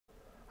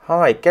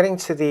Hi, getting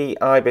to the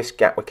Ibis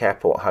Gatwick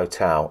Airport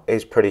Hotel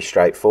is pretty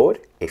straightforward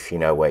if you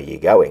know where you're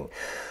going.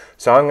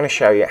 So I'm going to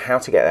show you how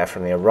to get there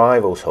from the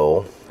arrivals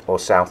hall or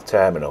South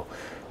Terminal.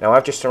 Now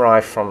I've just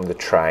arrived from the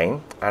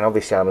train and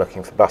obviously I'm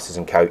looking for buses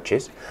and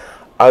coaches.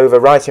 Over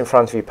right in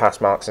front of you past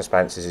Marks and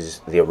Spencer's is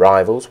the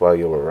arrivals where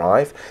you'll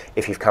arrive.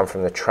 If you've come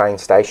from the train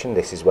station,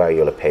 this is where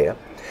you'll appear.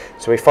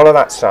 So we follow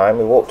that sign,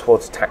 we walk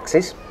towards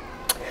taxis,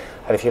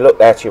 and if you look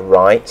there to your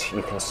right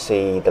you can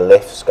see the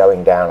lifts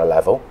going down a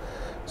level.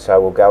 So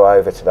we'll go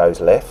over to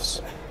those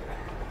lifts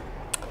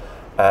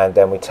and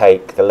then we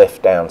take the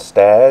lift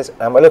downstairs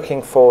and we're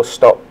looking for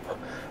stop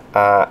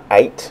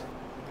 8,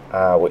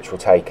 which will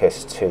take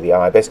us to the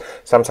Ibis,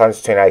 sometimes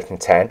between 8 and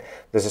 10.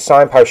 There's a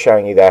signpost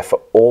showing you there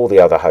for all the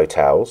other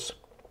hotels,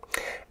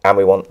 and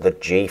we want the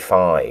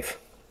G5.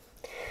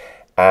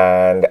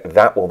 And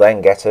that will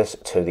then get us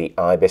to the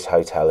Ibis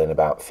Hotel in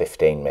about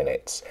 15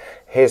 minutes.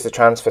 Here's the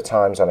transfer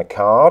times on a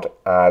card.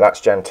 That's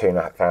Jan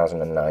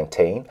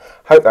 2019.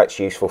 Hope that's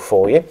useful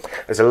for you.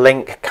 There's a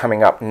link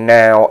coming up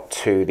now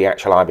to the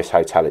actual Ibis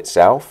Hotel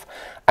itself.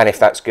 And if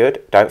that's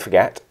good, don't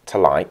forget to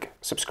like,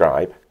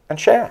 subscribe and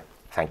share.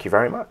 Thank you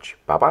very much.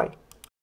 Bye-bye.